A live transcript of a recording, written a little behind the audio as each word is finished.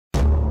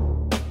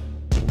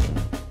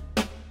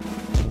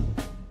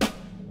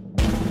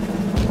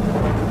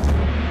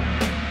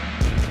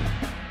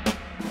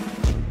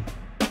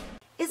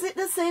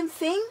same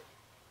thing?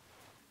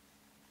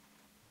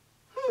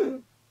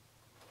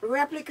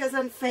 Replicas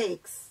and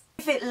fakes.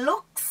 If it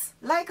looks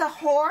like a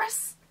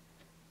horse,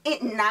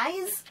 it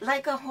neighs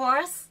like a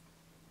horse,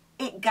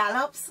 it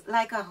gallops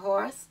like a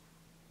horse,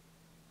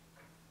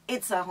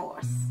 it's a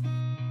horse.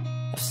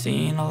 I've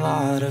seen a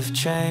lot of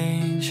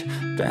change,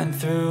 been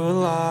through a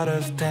lot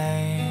of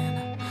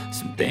pain.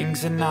 Some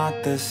things are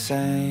not the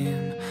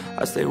same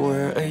as they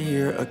were a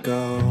year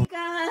ago.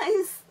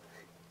 Guys,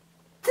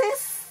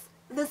 this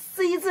the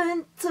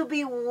season to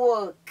be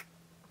woke.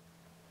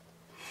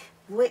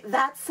 With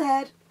that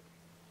said,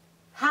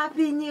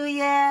 Happy New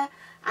Year.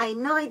 I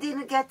know I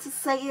didn't get to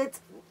say it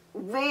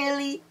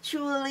really,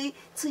 truly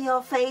to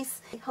your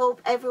face. I hope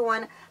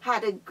everyone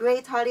had a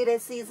great holiday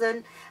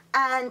season.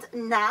 And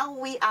now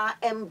we are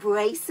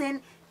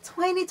embracing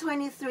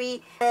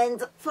 2023.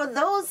 And for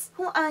those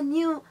who are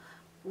new,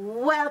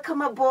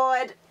 welcome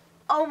aboard.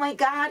 Oh my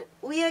God,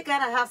 we are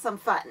going to have some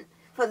fun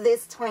for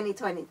this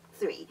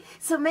 2023.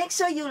 So make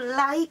sure you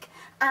like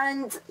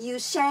and you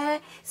share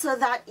so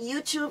that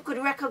YouTube could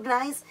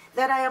recognize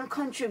that I am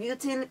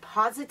contributing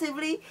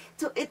positively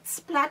to its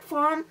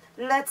platform.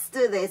 Let's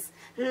do this.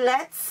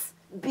 Let's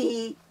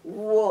be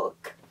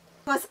woke.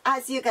 Because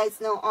as you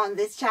guys know, on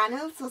this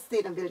channel,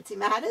 sustainability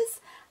matters,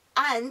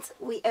 and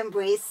we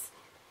embrace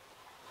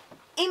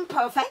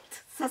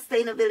imperfect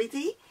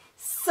sustainability.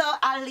 So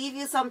I'll leave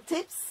you some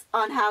tips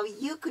on how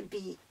you could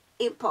be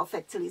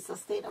imperfectly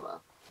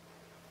sustainable.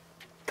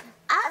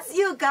 As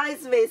you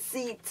guys may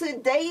see,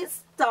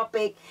 today's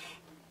topic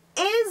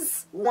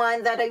is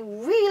one that I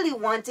really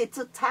wanted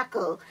to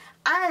tackle,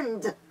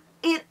 and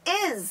it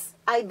is,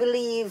 I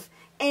believe,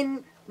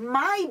 in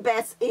my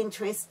best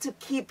interest to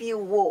keep you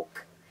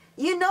woke.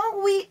 You know,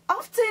 we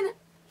often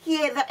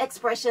hear the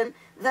expression,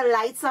 the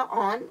lights are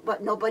on,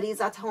 but nobody's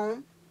at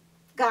home.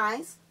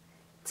 Guys,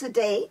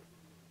 today,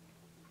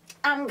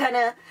 I'm going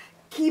to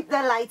keep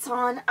the lights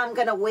on, I'm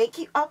going to wake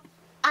you up,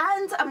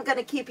 and I'm going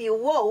to keep you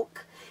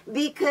woke,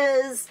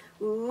 because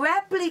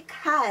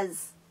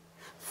replicas,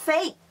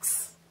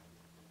 fakes,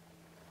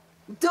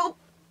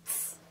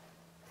 dupes,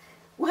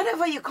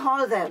 whatever you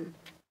call them,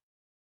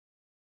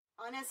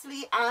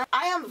 honestly, I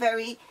am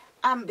very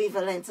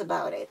ambivalent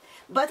about it.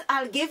 But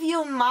I'll give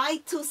you my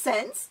 2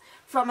 cents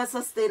from a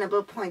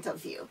sustainable point of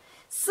view.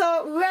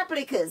 So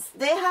replicas,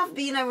 they have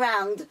been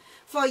around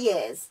for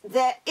years.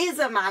 There is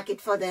a market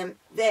for them.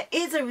 There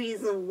is a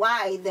reason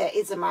why there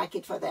is a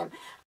market for them.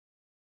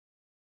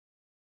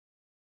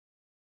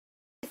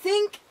 I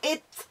think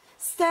it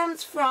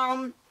stems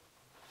from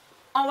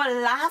our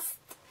last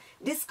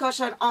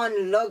discussion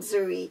on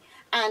luxury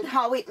and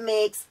how it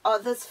makes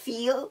others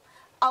feel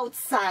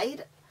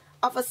outside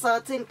of a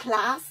certain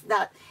class,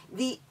 that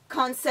the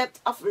concept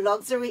of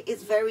luxury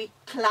is very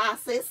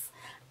classist,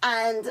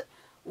 and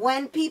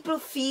when people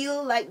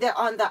feel like they're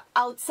on the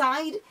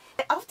outside,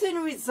 they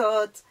often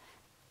resort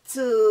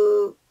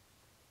to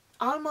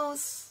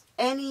almost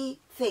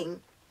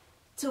anything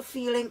to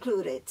feel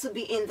included, to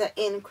be in the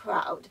in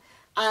crowd.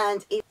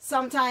 And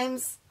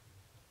sometimes,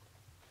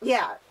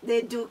 yeah,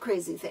 they do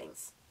crazy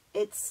things.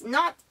 It's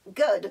not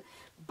good,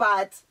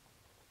 but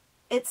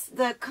it's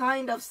the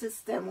kind of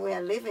system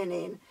we're living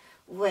in,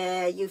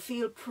 where you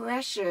feel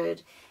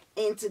pressured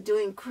into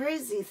doing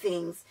crazy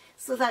things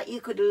so that you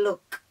could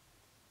look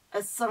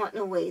a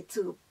certain way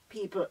to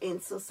people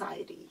in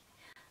society.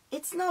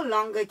 It's no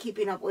longer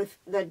keeping up with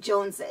the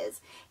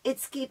Joneses.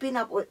 It's keeping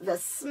up with the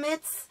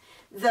Smiths,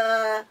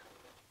 the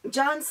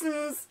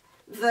Johnsons,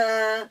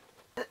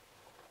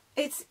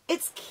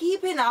 it's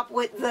keeping up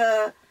with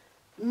the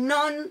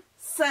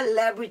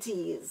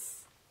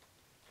non-celebrities.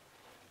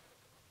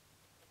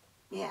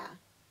 Yeah.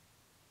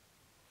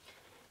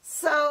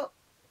 So,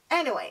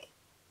 anyway,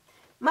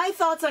 my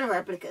thoughts on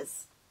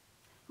replicas.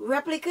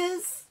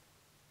 Replicas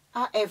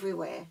are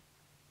everywhere.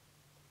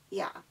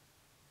 Yeah.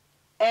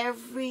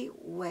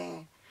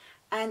 Everywhere.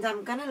 And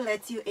I'm going to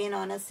let you in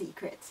on a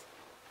secret.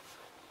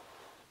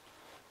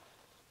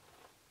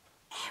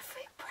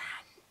 Every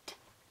brand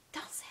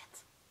does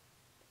it.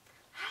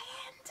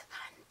 High-end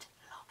and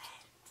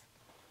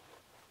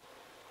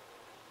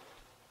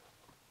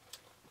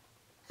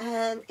low-end.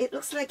 And it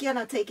looks like you're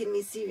not taking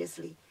me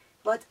seriously.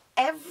 But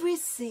every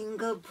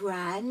single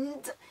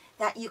brand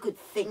that you could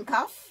think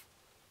of,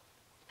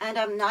 and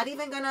I'm not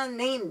even going to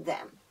name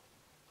them,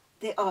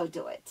 they all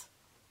do it.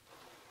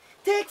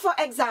 Take, for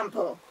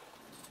example,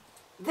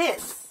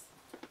 this.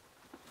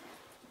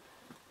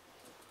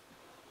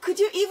 Could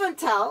you even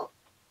tell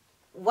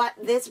what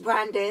this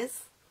brand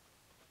is?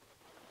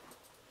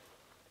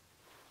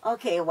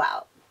 Okay,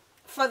 well,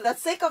 for the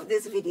sake of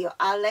this video,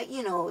 I'll let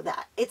you know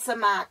that it's a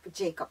Marc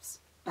Jacobs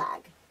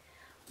bag.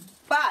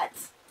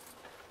 But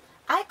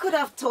I could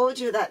have told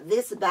you that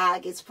this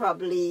bag is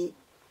probably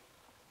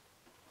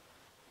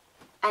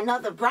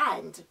another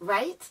brand,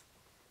 right?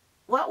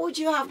 What would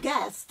you have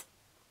guessed?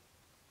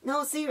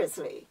 No,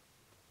 seriously.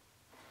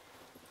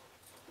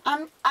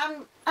 I'm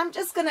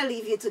just gonna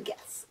leave you to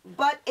guess.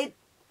 But it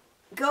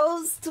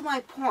goes to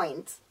my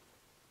point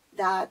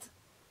that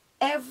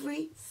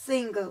every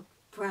single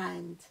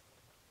brand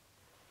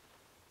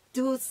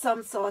do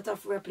some sort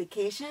of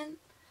replication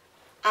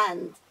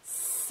and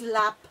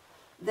slap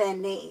their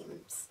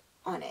names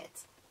on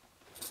it.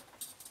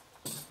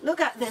 Look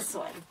at this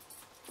one.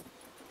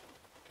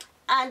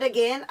 And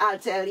again, I'll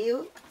tell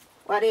you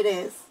what it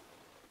is.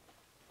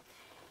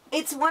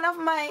 It's one of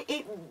my,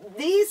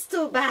 these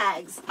two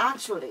bags,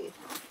 actually,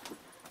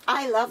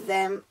 I love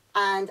them,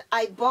 and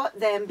I bought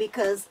them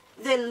because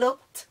they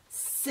looked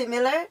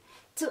similar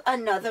to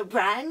another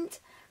brand,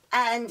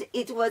 and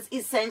it was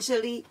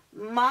essentially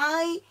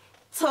my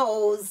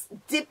toes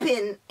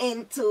dipping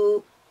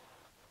into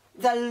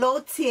the low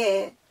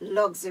tier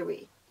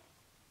luxury.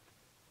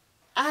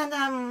 And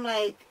I'm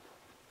like,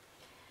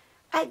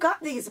 I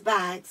got these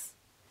bags.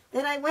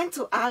 Then I went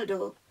to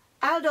Aldo.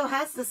 Aldo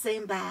has the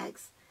same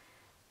bags.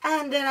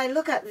 And then I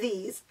look at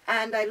these,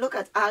 and I look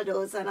at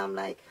Aldo's, and I'm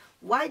like,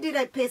 why did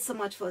I pay so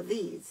much for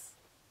these?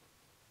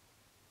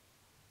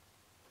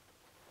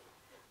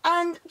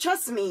 And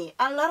trust me,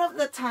 a lot of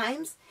the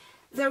times,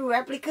 the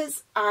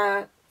replicas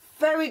are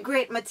very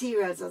great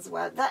materials as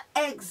well. The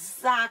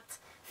exact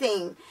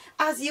thing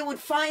as you would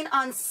find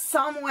on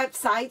some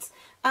websites.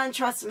 And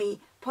trust me,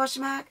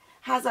 Poshmark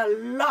has a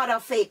lot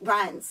of fake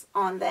brands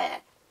on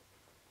there.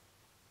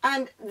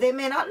 And they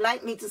may not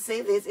like me to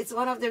say this. It's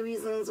one of the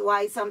reasons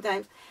why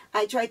sometimes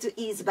I try to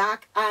ease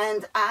back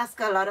and ask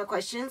a lot of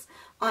questions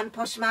on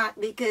Poshmark,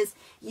 because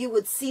you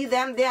would see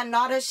them. They are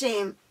not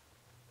ashamed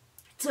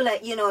to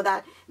let you know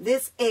that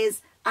this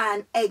is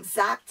an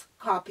exact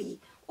copy,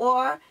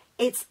 or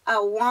it's a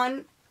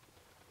 1-to-1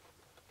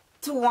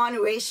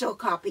 ratio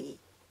copy.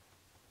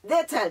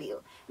 They tell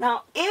you.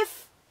 Now,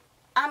 if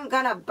I'm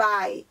going to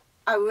buy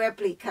a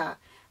replica,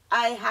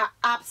 I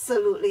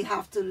absolutely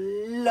have to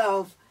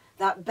love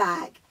that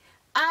bag,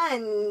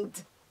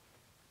 and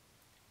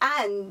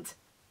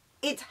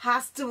it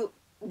has to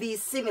be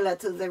similar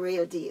to the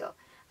real deal.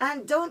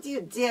 And don't you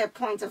dare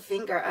point a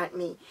finger at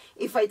me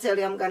if I tell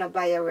you I'm gonna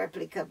buy a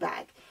replica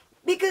bag,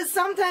 because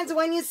sometimes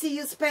when you see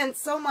you spend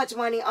so much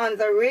money on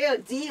the real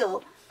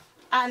deal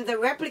and the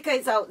replica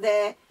is out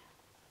there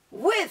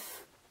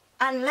with,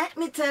 and let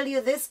me tell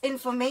you this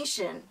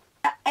information,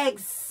 the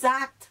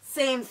exact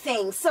same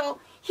thing. So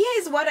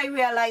here's what I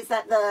realized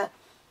that the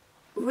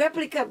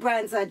replica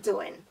brands are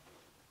doing.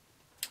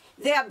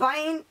 They are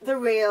buying the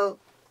real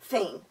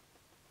thing,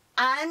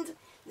 and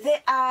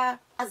they are,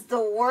 as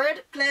the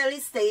word clearly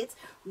states,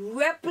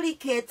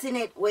 replicating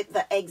it with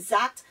the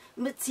exact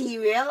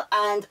material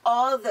and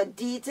all the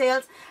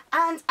details.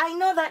 And I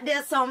know that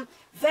there's some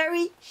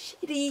very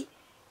shitty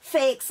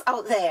fakes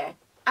out there.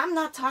 I'm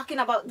not talking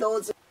about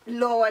those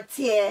lower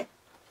tier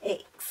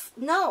fakes.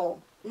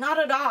 No, not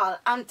at all.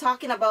 I'm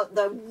talking about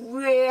the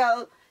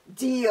real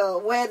deal,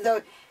 where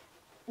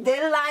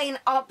they line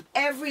up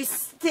every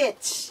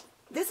stitch.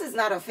 This is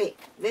not a fake.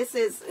 This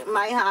is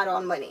my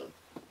hard-earned money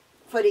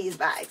for these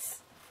bags.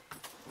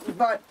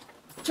 But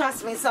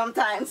trust me,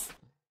 sometimes.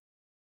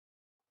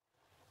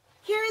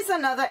 Here is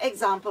another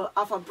example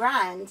of a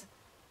brand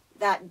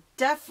that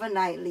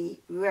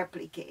definitely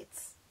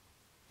replicates.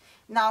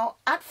 Now,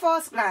 at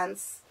first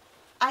glance,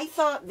 I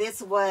thought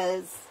this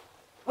was...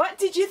 What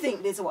did you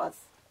think this was?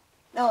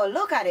 No,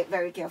 look at it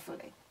very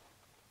carefully.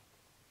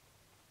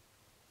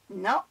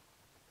 No.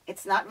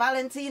 It's not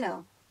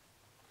Valentino.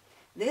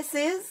 This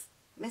is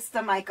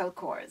Mr. Michael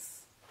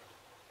Kors.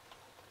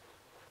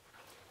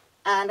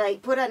 And I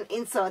put an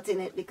insert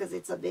in it because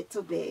it's a bit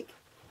too big.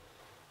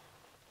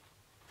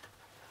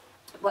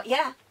 But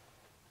yeah,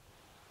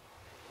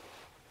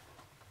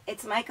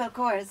 it's Michael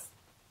Kors.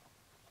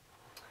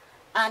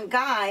 And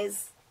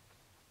guys,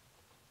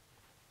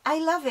 I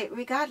love it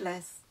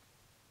regardless.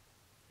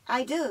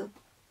 I do.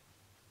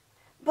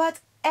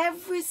 But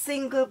every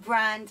single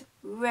brand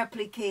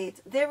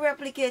they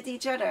replicate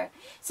each other.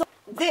 So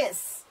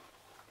this,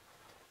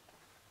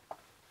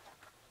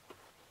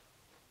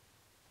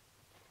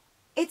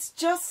 it's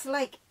just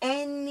like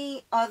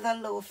any other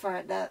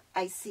loafer that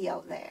I see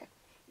out there.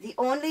 The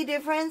only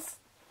difference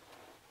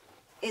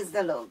is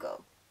the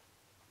logo.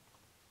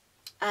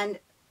 And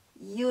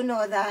you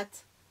know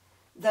that.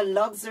 The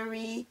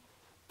luxury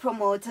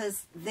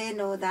promoters, they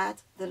know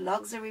that. The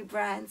luxury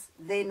brands,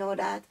 they know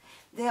that.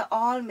 They're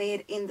all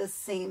made in the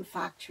same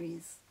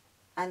factories,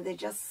 and they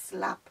just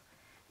slap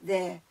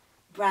their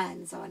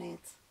brands on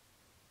it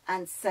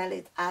and sell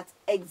it at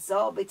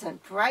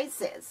exorbitant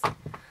prices.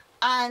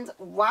 And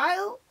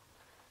while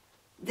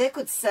they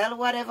could sell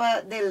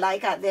whatever they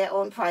like at their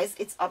own price,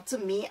 it's up to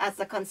me as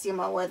a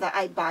consumer whether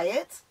I buy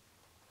it.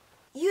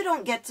 You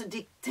don't get to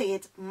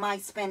dictate my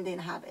spending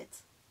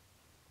habits.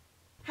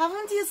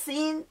 Haven't you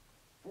seen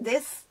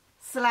this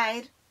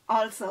slide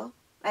also,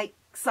 like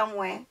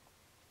somewhere,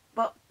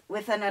 but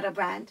with another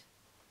brand?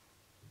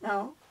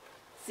 No?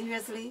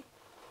 Seriously?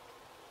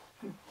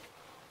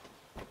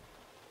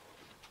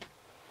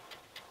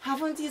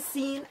 Haven't you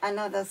seen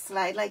another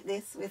slide like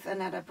this with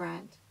another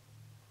brand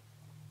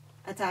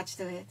attached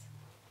to it?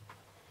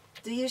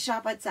 Do you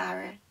shop at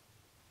Zara?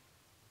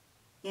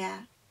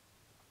 Yeah?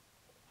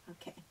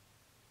 Okay.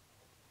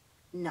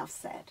 Enough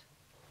said.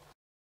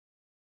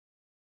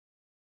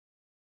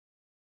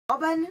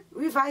 Urban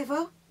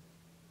Revival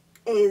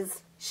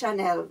is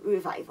Chanel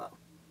Revival.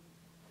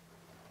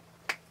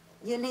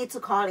 You need to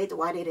call it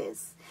what it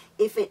is.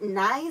 If it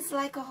neighs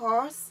like a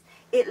horse,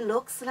 it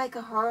looks like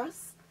a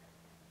horse,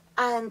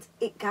 and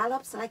it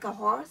gallops like a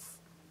horse,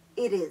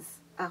 it is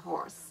a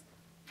horse.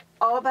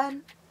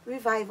 Urban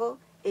Revival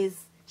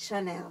is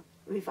Chanel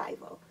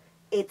Revival.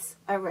 It's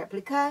a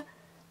replica,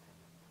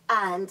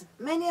 and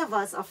many of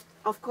us,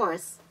 of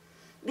course,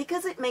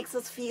 because it makes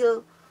us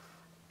feel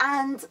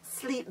and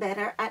sleep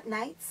better at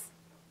nights,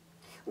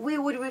 we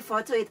would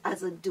refer to it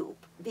as a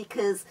dupe,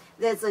 because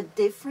there's a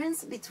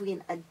difference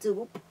between a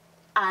dupe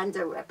and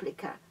a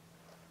replica.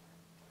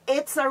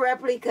 It's a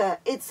replica.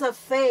 It's a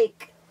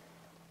fake.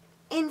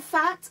 In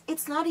fact,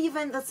 it's not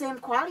even the same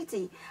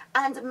quality.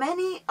 And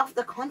many of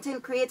the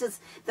content creators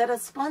that are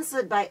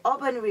sponsored by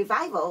Urban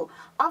Revival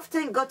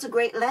often go to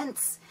great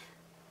lengths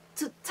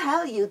to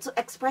tell you, to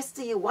express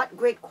to you what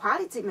great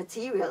quality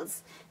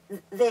materials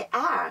they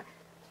are.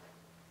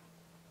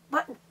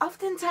 But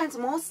oftentimes,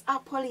 most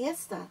are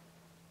polyester.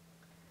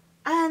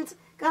 And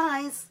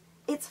guys,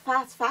 it's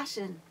fast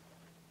fashion.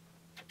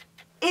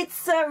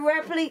 It's a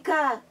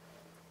replica.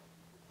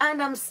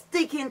 And I'm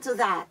sticking to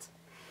that.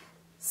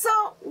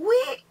 So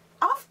we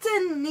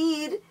often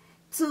need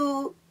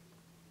to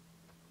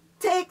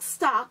take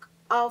stock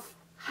of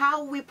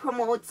how we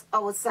promote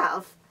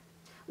ourselves.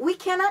 We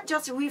cannot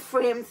just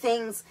reframe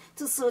things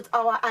to suit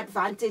our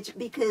advantage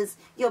because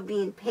you're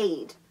being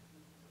paid.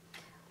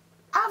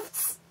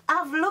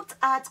 I've looked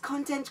at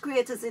content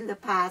creators in the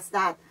past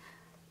that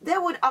they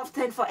would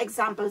often, for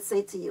example,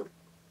 say to you,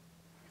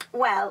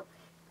 well,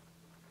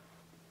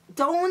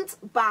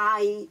 don't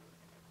buy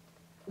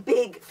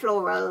big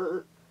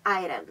floral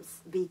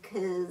items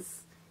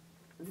because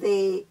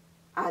they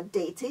are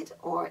dated,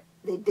 or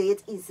they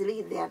date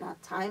easily, they are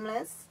not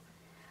timeless.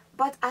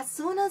 But as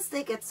soon as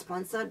they get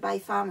sponsored by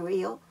Farm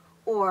Rio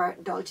or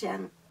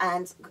Dolce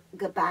and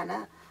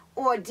Gabbana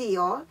or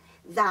Dior,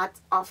 that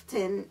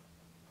often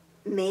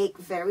make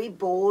very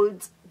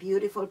bold,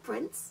 beautiful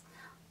prints,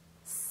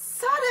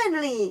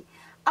 suddenly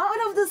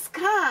out of the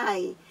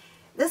sky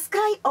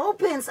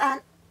opens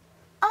and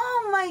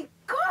oh my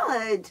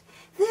God,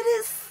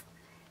 this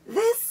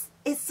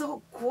is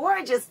so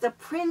gorgeous. The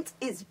print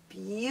is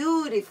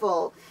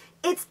beautiful.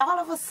 It's all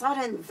of a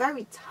sudden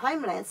very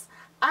timeless,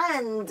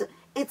 and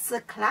it's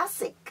a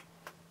classic.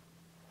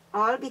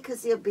 All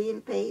because you're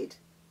being paid.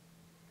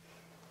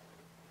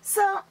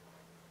 So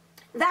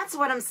that's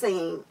what I'm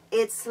saying.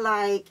 It's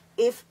like,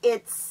 if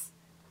it's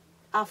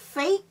a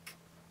fake,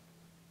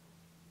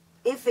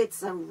 if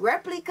it's a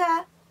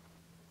replica,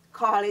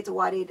 call it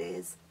what it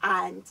is.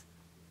 And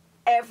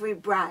every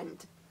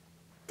brand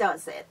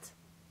does it.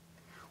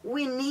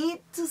 We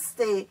need to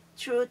stay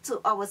true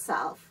to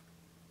ourselves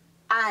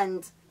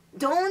and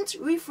don't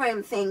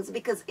reframe things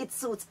because it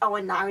suits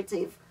our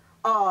narrative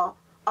or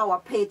our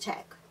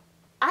paycheck.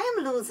 I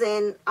am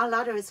losing a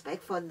lot of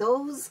respect for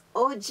those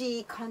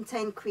OG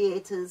content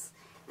creators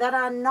that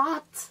are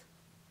not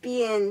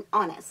being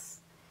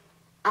honest.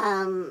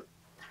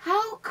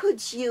 How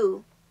could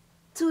you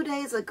 2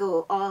 days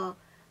ago, or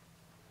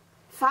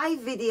 5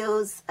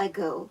 videos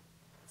ago,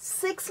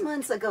 6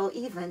 months ago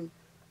even,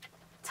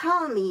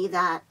 tell me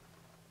that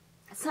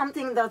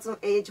something doesn't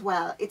age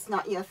well, it's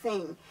not your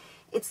thing,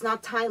 it's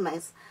not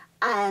timeless,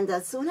 and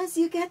as soon as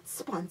you get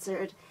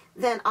sponsored,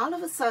 then all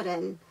of a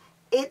sudden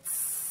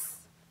it's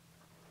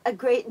a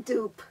great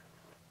dupe,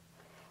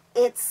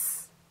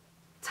 it's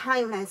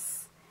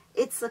timeless,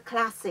 it's a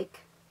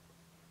classic,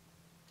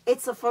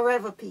 it's a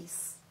forever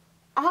piece,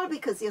 all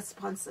because you're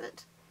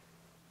sponsored.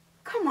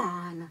 Come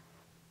on.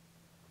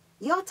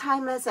 Your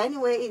timeless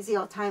anyway is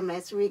your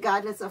timeless,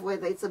 regardless of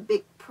whether it's a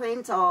big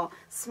print or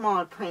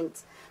small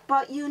print.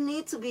 But you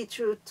need to be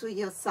true to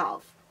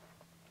yourself.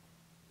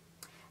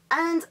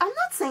 And I'm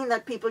not saying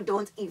that people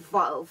don't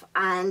evolve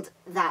and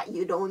that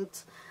you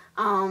don't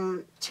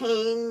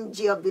change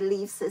your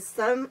belief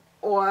system,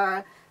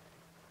 or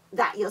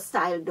that your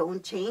style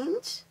don't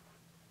change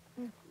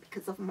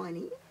because of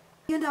money.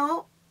 You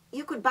know,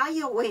 you could buy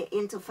your way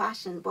into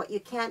fashion, but you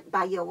can't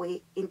buy your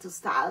way into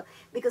style,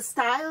 because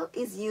style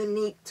is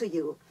unique to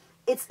you.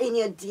 It's in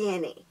your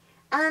DNA.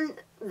 And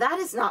that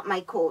is not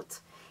my quote.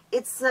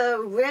 It's a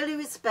really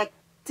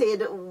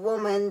respected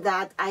woman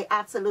that I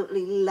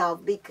absolutely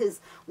love,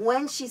 because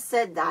when she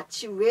said that,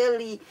 she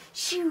really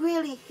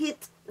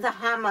hit the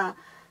hammer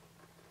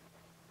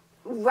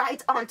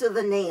right onto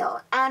the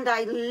nail. And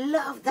I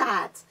love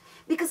that,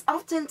 because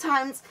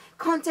oftentimes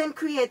content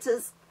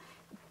creators,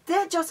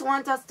 they just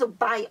want us to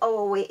buy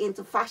our way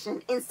into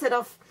fashion instead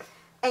of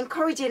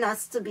encouraging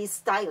us to be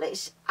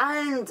stylish.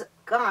 And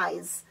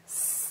guys,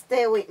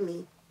 stay with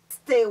me.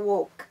 Stay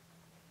woke.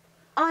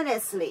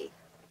 Honestly.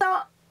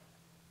 So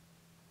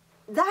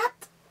that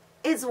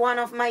is one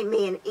of my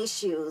main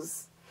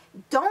issues.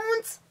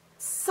 Don't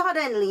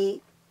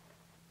suddenly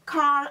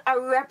call a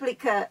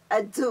replica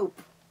a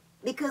dupe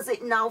because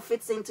it now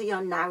fits into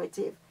your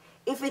narrative.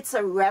 If it's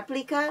a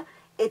replica,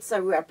 it's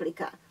a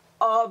replica.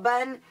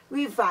 Urban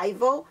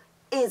Revival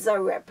is a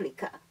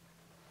replica.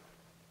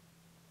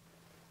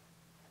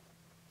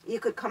 You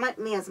could come at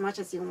me as much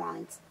as you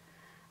want.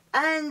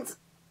 And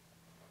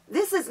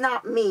this is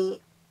not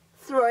me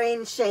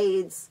throwing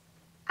shades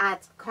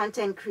at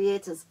content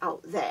creators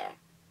out there.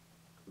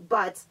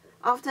 But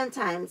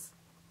oftentimes,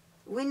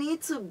 we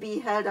need to be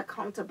held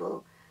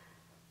accountable.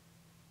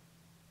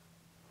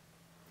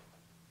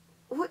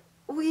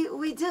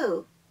 We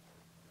do.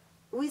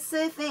 We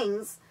say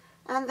things,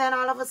 and then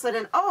all of a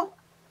sudden, oh,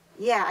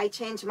 yeah, I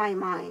changed my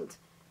mind.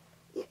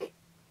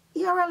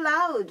 You're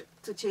allowed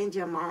to change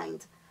your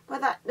mind.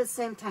 But at the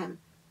same time,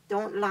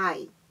 don't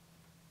lie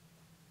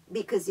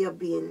because you're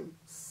being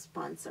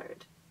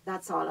sponsored.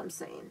 That's all I'm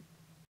saying.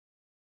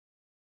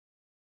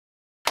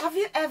 Have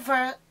you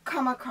ever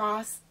come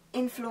across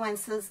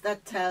influencers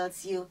that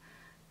tells you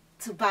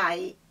to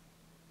buy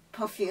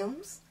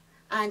perfumes?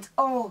 And,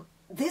 oh,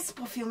 this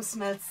perfume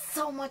smells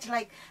so much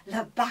like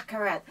Le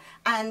Baccarat.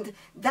 And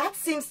that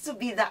seems to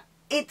be the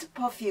it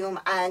perfume.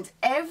 And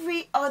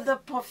every other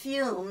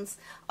perfumes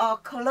or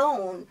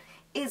cologne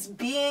is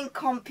being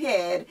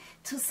compared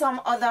to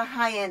some other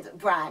high-end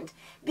brand.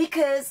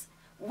 Because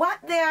what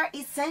they are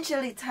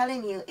essentially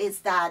telling you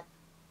is that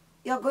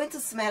you're going to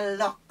smell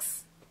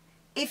luxe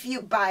if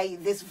you buy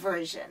this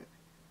version.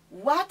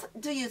 What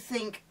do you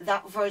think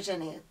that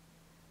version is?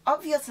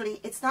 Obviously,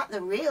 it's not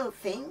the real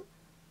thing.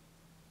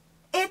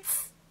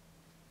 It's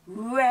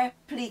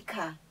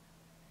replica.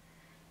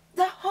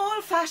 The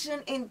whole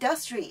fashion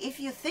industry, if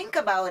you think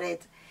about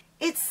it,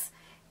 it's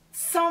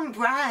some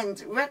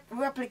brand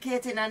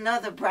replicating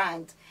another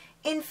brand.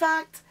 In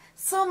fact,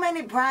 so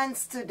many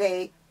brands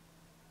today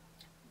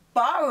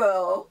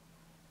borrow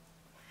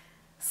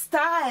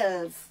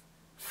styles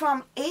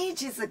from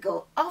ages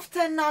ago,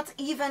 often not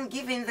even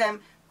giving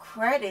them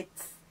credit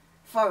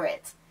for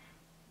it.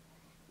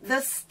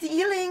 The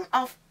stealing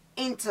of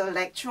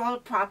intellectual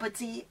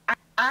property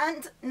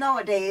and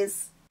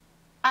nowadays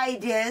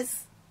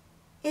ideas,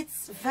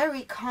 it's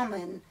very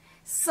common.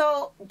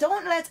 So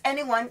don't let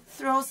anyone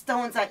throw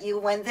stones at you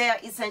when they're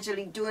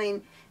essentially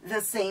doing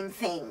the same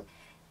thing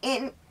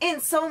in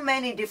so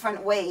many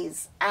different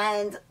ways.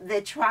 And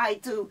they try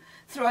to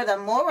throw the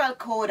moral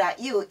code at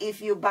you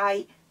if you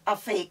buy a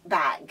fake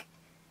bag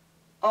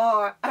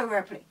or a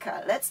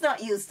replica. Let's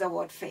not use the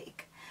word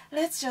fake.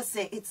 Let's just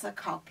say it's a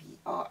copy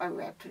or a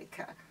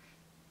replica.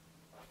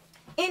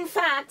 In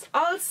fact,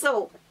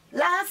 also,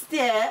 last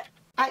year,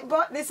 I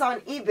bought this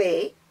on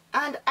eBay,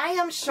 and I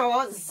am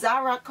sure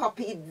Zara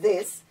copied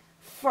this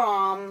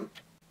from,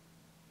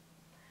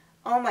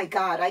 oh my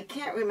God, I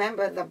can't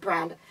remember the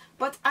brand,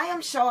 but I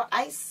am sure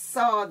I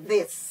saw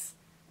this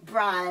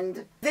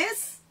brand.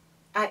 This,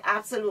 I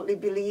absolutely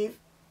believe,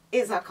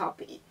 is a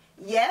copy.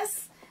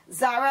 Yes,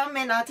 Zara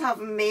may not have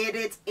made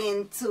it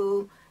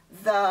into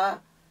the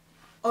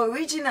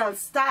original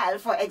style.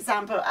 For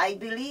example, I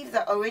believe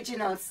the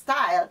original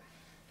style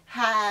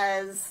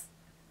has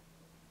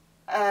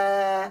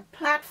a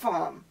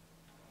platform.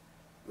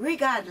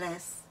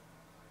 Regardless,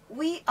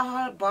 we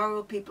all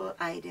borrow people's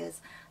ideas.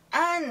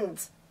 And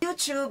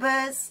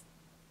YouTubers,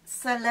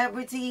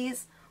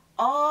 celebrities,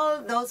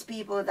 all those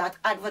people that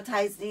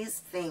advertise these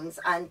things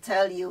and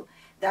tell you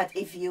that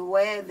if you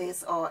wear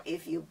this or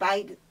if you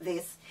buy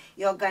this,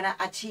 you're gonna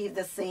achieve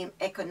the same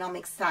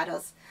economic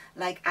status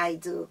like I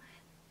do.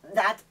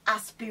 That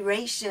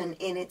aspiration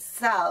in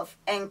itself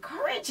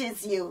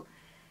encourages you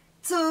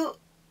to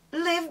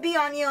live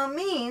beyond your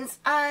means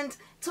and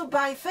to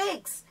buy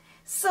fakes.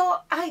 So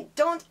I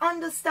don't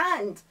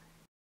understand.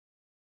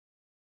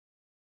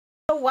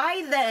 So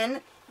why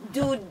then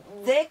do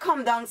they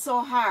come down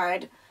so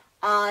hard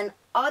on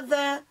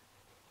other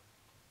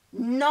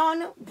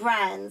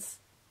non-brands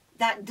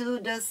that do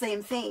the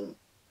same thing?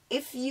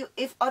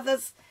 If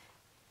others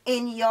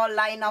in your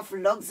line of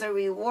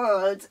luxury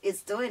world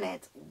is doing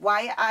it,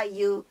 why are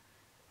you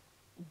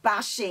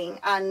bashing,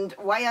 and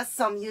why are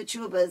some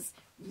YouTubers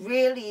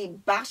really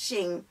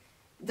bashing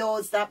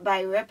those that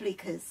buy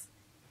replicas?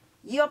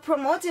 You're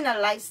promoting a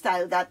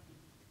lifestyle that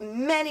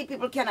many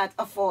people cannot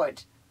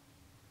afford.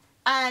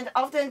 And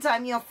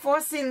oftentimes you're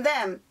forcing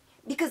them,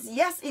 because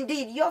yes,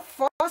 indeed, you're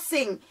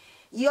forcing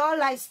your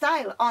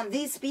lifestyle on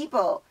these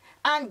people.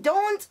 And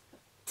don't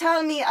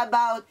tell me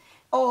about,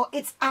 oh,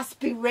 it's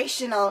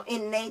aspirational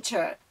in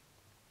nature.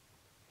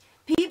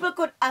 People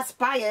could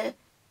aspire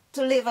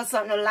to live a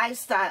certain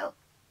lifestyle,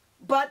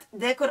 but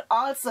they could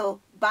also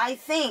buy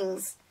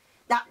things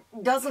that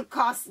doesn't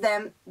cost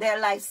them their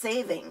life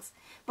savings.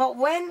 But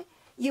when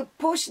you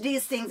push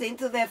these things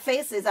into their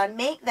faces and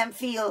make them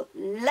feel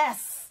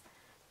less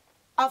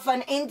of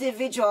an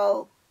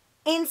individual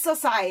in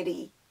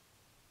society,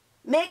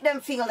 make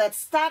them feel that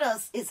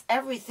status is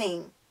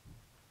everything,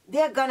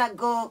 they're gonna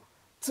go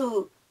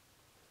to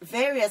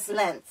various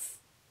lengths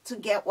to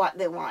get what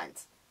they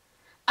want.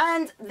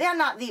 And they're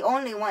not the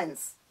only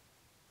ones.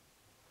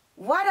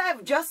 What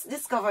I've just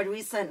discovered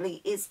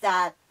recently is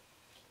that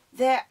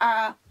there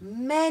are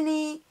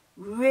many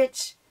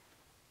rich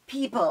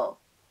people.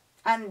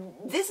 And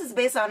this is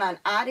based on an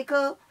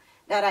article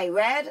that I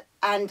read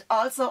and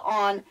also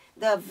on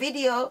the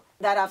video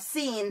that I've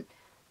seen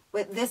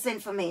with this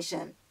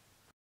information.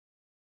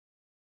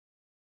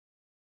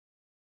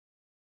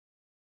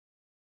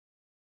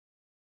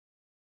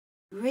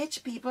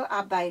 Rich people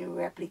are buying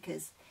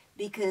replicas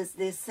because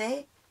they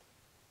say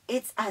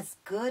it's as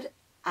good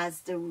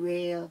as the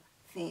real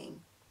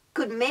thing.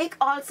 Could make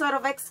all sort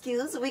of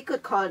excuse. We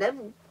could call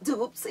them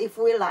dupes if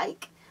we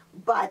like.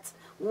 But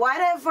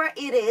whatever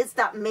it is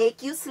that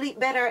make you sleep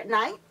better at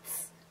night,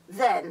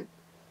 then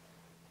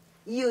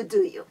you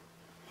do you.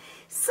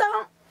 So,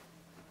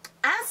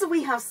 as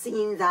we have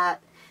seen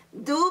that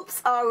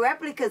dupes or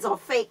replicas or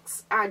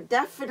fakes are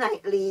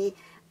definitely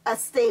a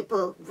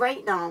staple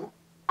right now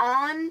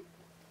on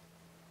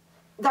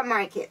the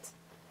market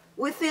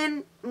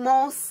within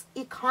most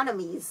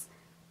economies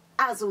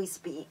as we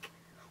speak.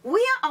 We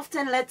are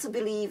often led to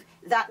believe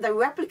that the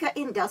replica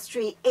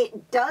industry,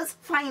 it does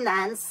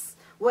finance,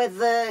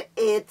 whether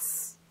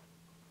it's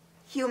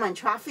human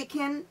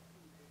trafficking,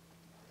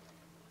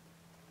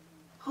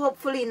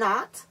 hopefully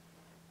not,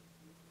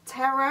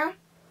 terror.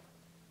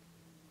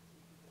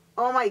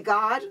 Oh my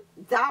God,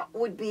 that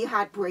would be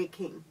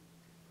heartbreaking.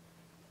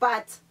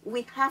 But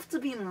we have to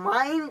be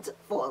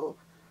mindful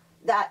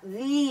that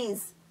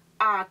these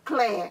are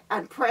clear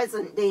and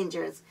present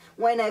dangers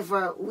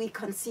whenever we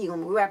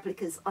consume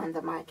replicas on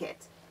the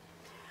market.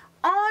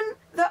 On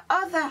the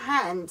other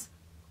hand,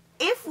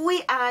 if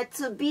we are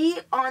to be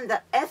on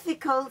the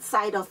ethical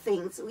side of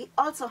things, we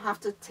also have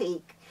to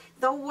take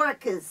the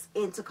workers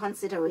into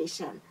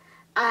consideration.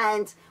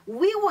 And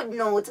we would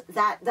note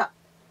that the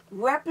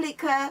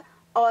replica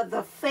or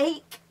the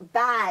fake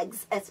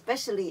bags,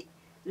 especially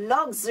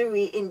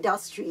luxury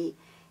industry,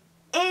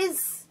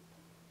 is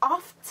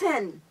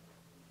often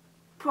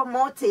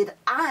promoted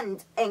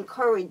and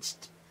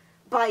encouraged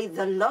by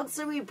the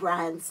luxury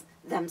brands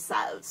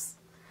themselves.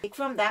 Take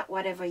from that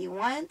whatever you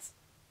want,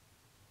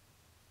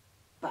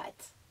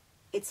 but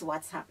it's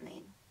what's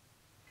happening.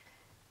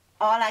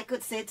 All I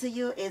could say to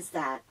you is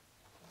that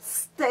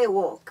stay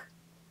woke,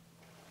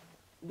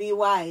 be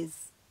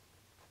wise,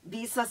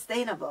 be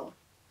sustainable.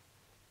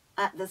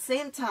 At the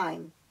same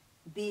time,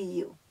 be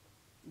you,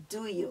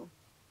 do you.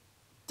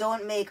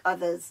 Don't make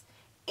others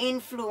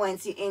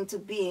influence you into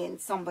being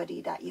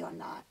somebody that you're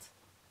not.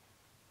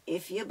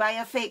 If you buy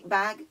a fake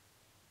bag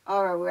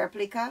or a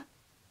replica,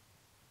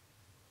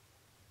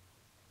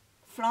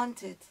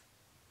 flaunt it.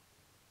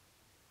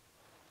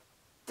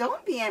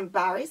 Don't be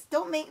embarrassed.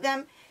 Don't make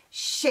them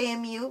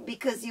shame you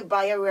because you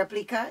buy a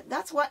replica.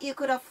 That's what you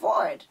could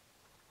afford.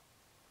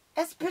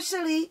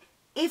 Especially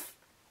if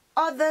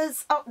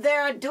others up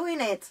there are doing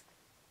it.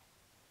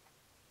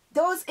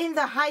 Those in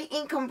the high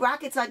income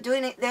brackets are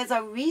doing it. There's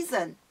a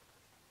reason.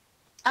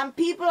 And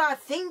people are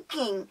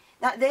thinking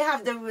that they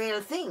have the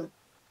real thing.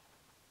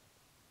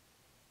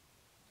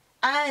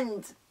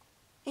 And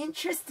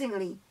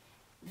interestingly,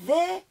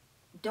 they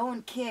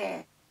don't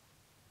care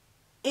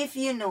if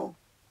you know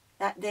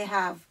that they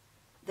have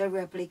the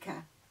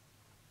replica.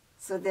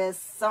 So there's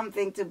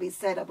something to be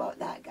said about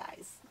that,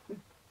 guys.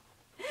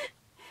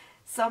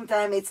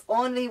 Sometimes it's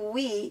only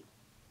we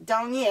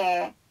down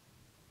here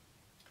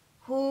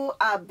who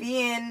are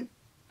being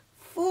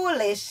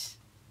foolish,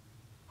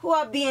 who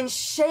are being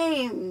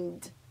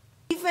shamed.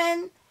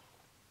 Even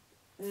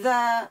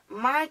the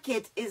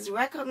market is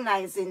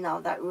recognizing now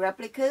that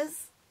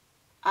replicas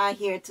are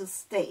here to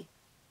stay.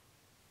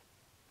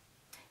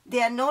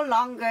 They are no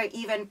longer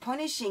even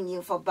punishing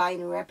you for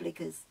buying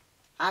replicas.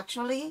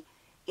 Actually,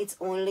 it's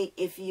only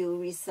if you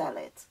resell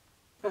it.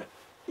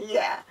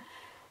 Yeah.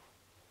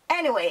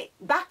 Anyway,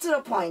 back to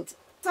the point.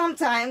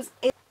 Sometimes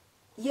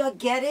you're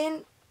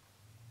getting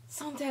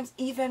sometimes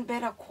even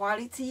better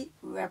quality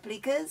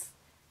replicas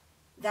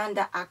than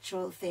the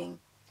actual thing.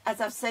 As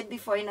I've said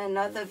before in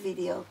another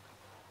video,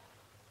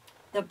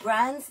 the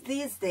brands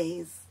these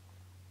days,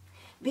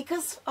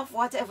 because of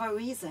whatever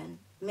reason,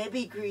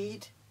 maybe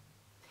greed,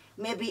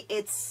 maybe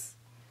it's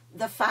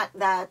the fact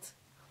that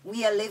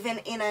we are living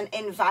in an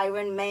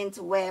environment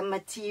where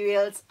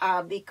materials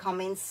are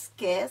becoming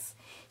scarce,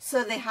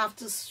 so they have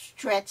to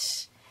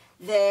stretch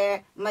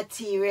their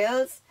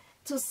materials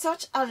to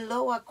such a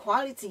lower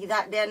quality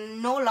that they're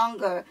no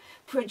longer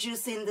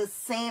producing the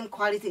same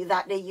quality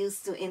that they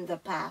used to in the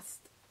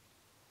past.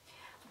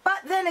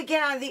 But then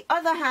again, on the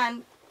other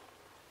hand,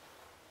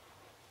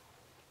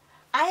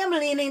 I am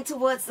leaning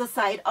towards the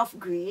side of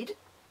greed.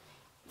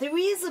 The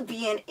reason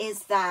being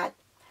is that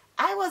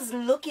I was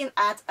looking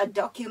at a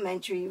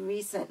documentary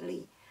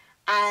recently,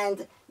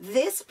 and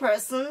this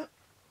person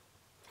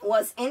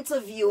was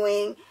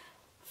interviewing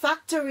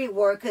factory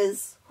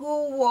workers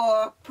who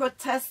were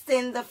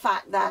protesting the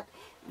fact that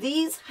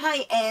these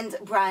high-end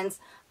brands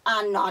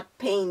are not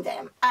paying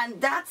them. And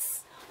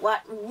that's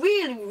what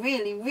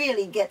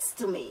really gets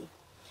to me.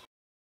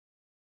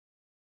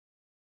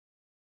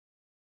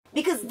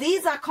 Because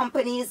these are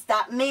companies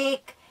that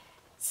make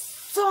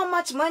so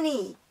much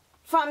money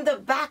from the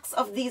backs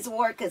of these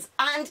workers.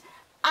 And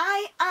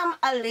I am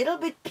a little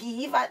bit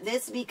peeved at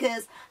this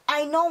because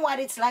I know what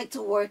it's like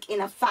to work in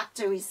a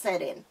factory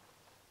setting.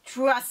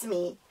 Trust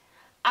me,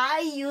 I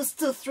used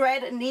to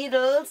thread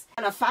needles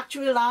on a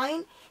factory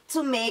line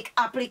to make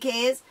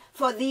appliques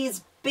for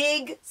these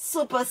big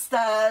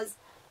superstars,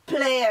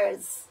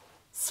 players,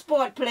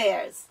 sport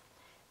players.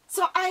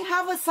 So I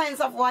have a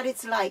sense of what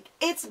it's like.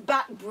 It's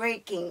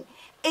backbreaking.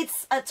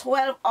 It's a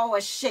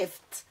 12-hour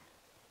shift,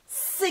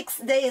 6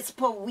 days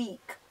per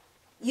week.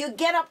 You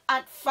get up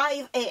at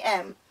 5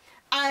 a.m.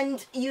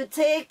 and you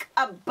take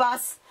a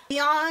bus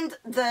beyond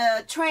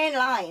the train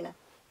line.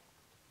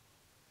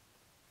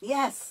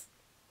 Yes.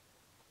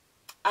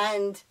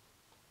 And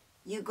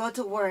you go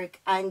to work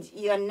and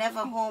you're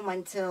never home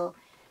until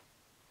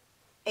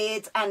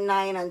 8 and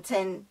 9 and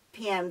 10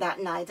 p.m.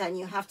 that night, and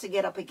you have to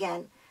get up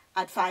again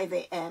at 5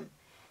 a.m.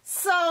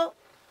 So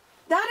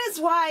that is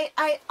why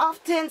I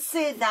often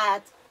say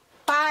that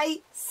buy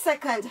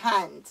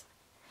secondhand.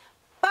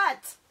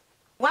 But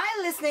while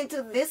listening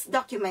to this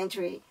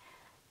documentary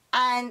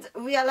and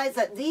realize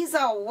that these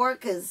are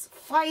workers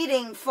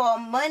fighting for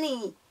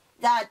money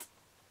that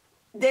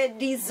they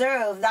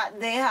deserve,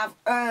 that they have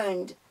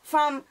earned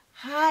from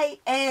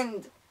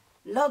high-end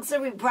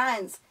luxury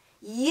brands.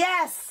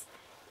 Yes,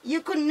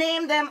 you could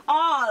name them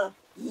all.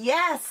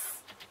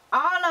 Yes,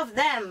 all of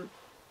them.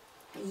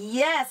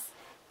 Yes,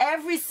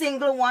 every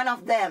single one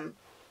of them.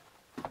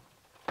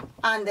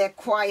 And their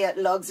quiet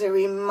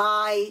luxury,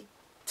 my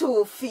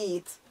 2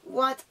 feet,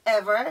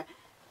 whatever.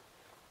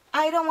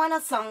 I don't want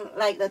to sound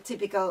like the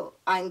typical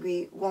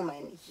angry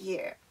woman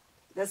here,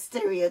 the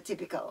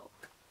stereotypical.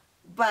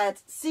 But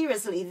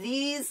seriously,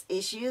 these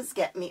issues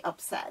get me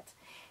upset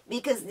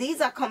because these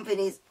are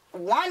companies.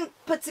 One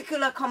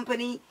particular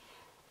company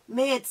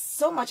made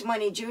so much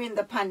money during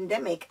the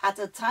pandemic at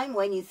a time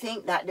when you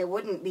think that they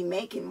wouldn't be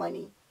making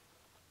money.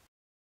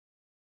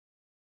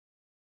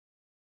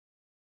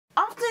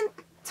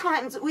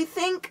 Oftentimes we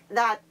think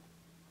that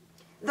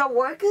the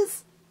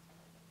workers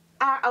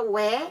are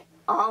aware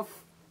of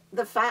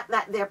the fact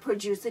that they're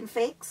producing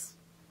fakes.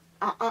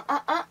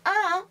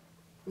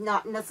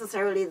 Not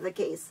necessarily the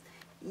case.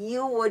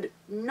 You would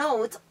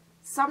note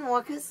some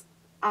workers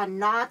are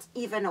not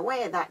even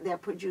aware that they're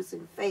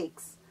producing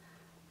fakes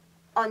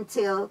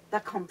until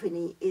the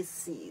company is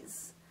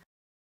seized.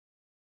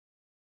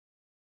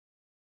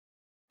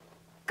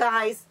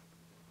 Guys,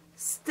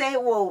 stay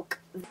woke.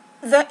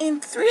 The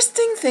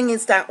interesting thing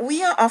is that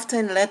we are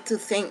often led to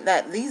think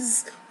that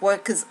these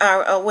workers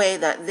are aware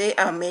that they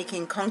are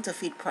making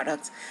counterfeit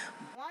products.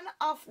 One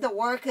of the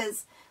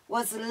workers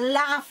was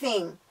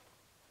laughing,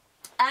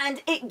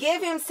 and it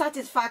gave him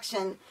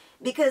satisfaction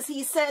because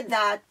he said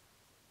that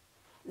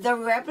the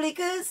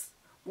replicas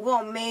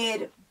were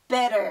made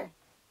better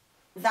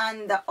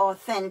than the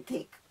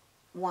authentic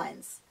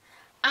ones.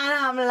 And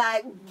I'm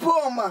like,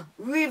 boom,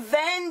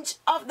 revenge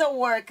of the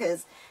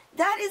workers.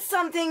 That is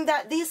something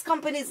that these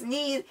companies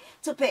need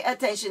to pay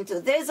attention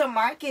to. There's a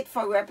market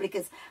for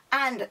replicas,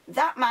 and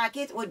that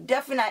market would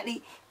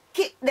definitely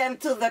kick them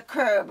to the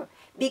curb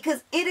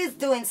because it is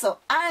doing so.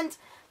 And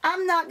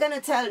I'm not going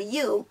to tell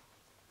you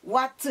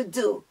what to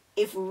do.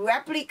 If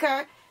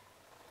replica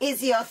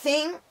is your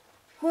thing,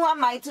 who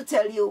am I to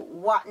tell you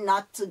what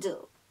not to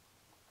do?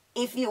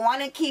 If you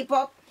want to keep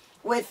up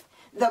with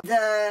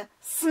the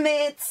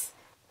Smiths,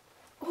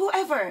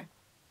 whoever,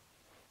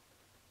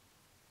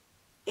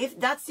 if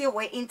that's your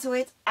way into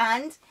it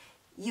and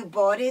you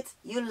bought it,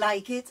 you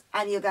like it,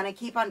 and you're going to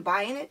keep on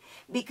buying it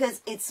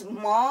because it's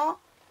more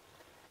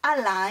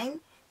aligned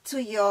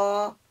to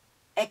your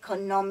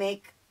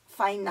economic,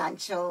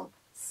 financial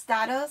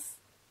status,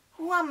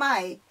 who am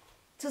I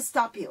to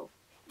stop you?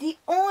 The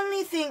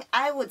only thing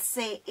I would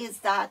say is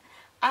that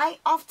I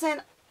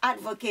often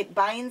advocate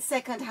buying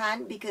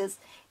secondhand because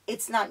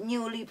it's not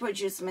newly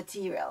produced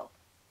material.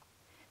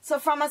 So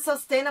from a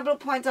sustainable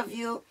point of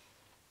view,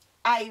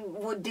 I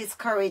would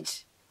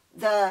discourage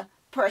the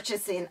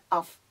purchasing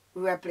of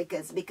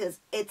replicas because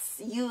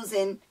it's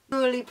using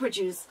newly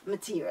produced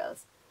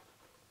materials.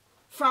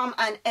 From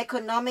an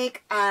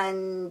economic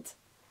and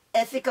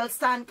ethical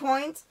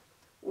standpoint,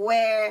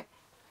 where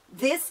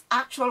this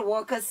actual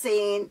worker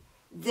saying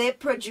they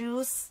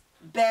produce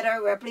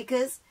better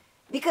replicas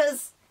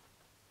because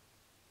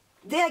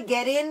they're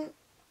getting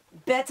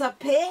better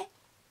pay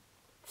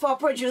for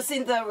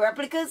producing the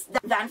replicas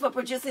than for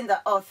producing the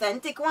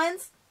authentic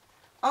ones.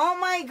 Oh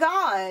my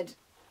God.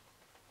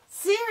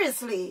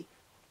 Seriously.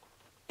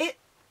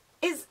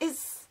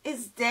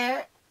 Is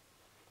there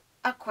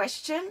a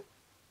question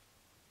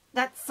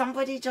that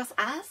somebody just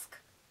asked?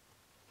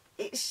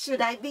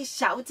 Should I be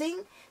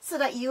shouting so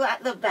that you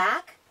at the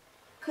back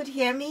could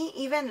hear me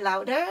even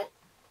louder?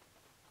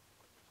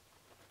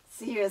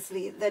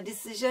 Seriously, the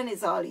decision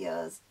is all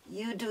yours.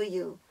 You do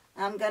you.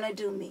 I'm gonna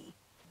do me.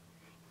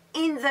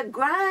 In the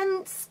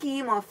grand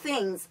scheme of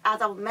things,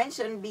 as I've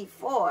mentioned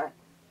before,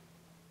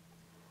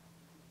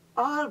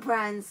 all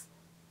brands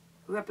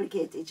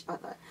replicate each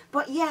other.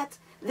 But yet,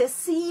 they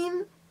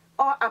seem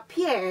or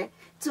appear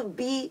to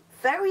be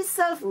very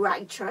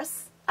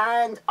self-righteous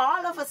and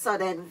all of a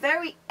sudden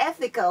very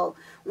ethical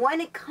when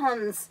it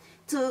comes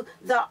to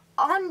the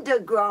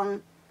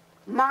underground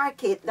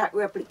market that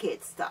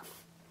replicates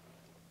stuff.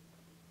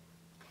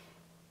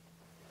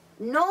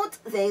 Note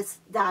this,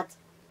 that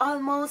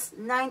almost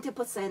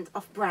 90%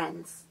 of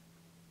brands,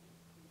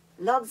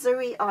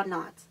 luxury or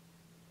not,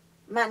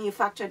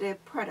 manufacture their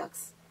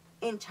products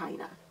in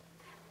China.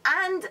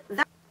 And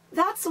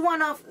that's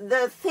one of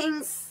the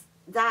things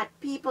that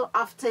people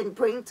often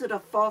bring to the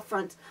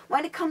forefront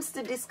when it comes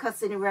to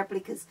discussing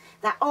replicas.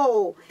 That,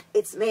 oh,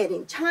 it's made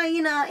in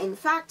China, in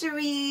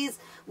factories,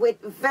 with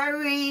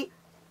very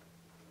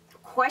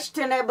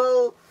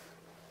questionable,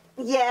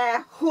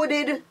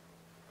 hooded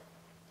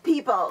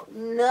people.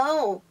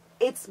 No,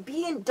 it's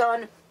being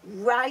done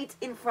right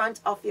in front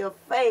of your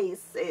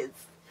faces.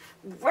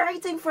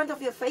 Right in front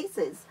of your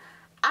faces.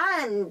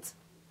 And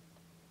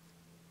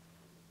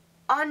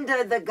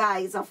under the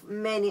guise of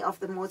many of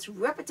the most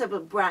reputable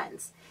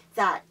brands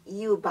that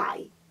you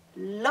buy.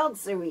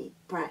 Luxury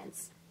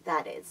brands,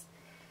 that is.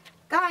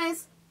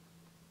 Guys,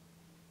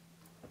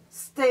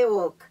 stay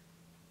woke.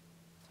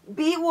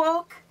 Be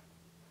woke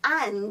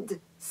and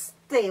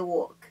stay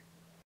woke.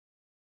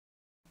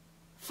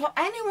 For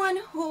anyone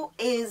who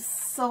is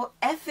so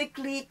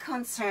ethically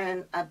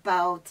concerned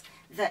about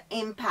the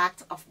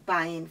impact of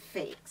buying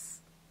fakes,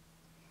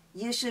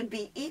 you should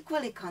be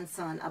equally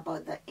concerned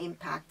about the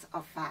impact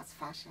of fast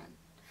fashion.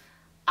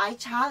 I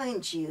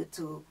challenge you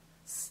to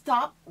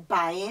stop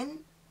buying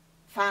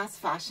fast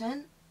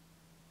fashion,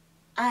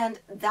 and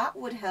that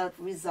would help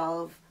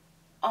resolve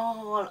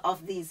all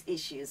of these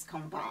issues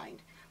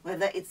combined,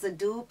 whether it's a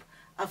dupe,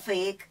 a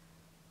fake,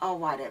 or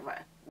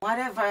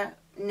whatever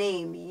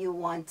name you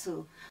want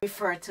to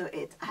refer to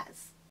it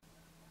as.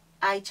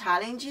 I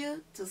challenge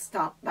you to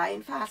stop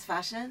buying fast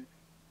fashion,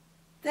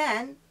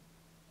 then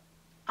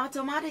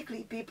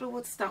automatically people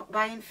would stop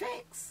buying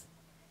fakes,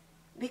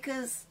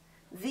 because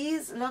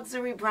these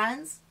luxury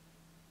brands,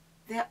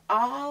 they're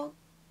all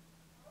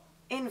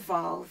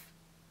involved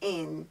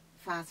in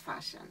fast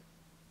fashion.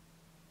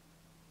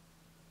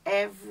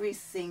 Every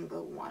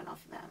single one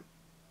of them.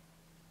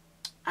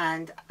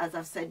 And as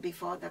I've said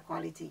before, the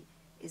quality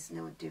is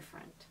no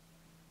different.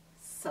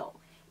 So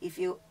if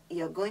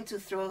you're going to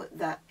throw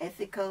the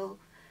ethical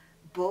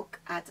book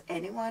at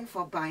anyone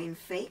for buying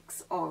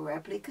fakes or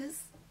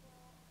replicas,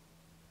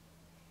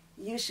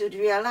 you should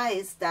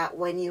realize that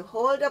when you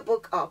hold a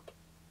book up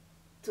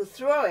to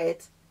throw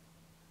it,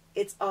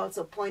 it's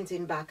also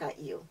pointing back at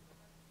you.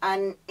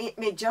 And it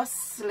may just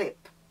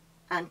slip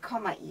and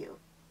come at you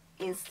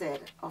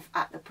instead of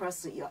at the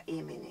person you're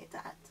aiming it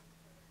at.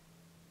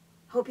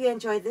 Hope you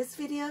enjoyed this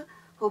video.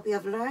 Hope you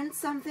have learned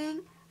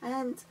something.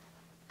 And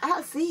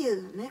I'll see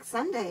you next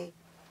Sunday.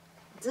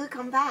 Do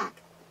come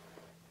back.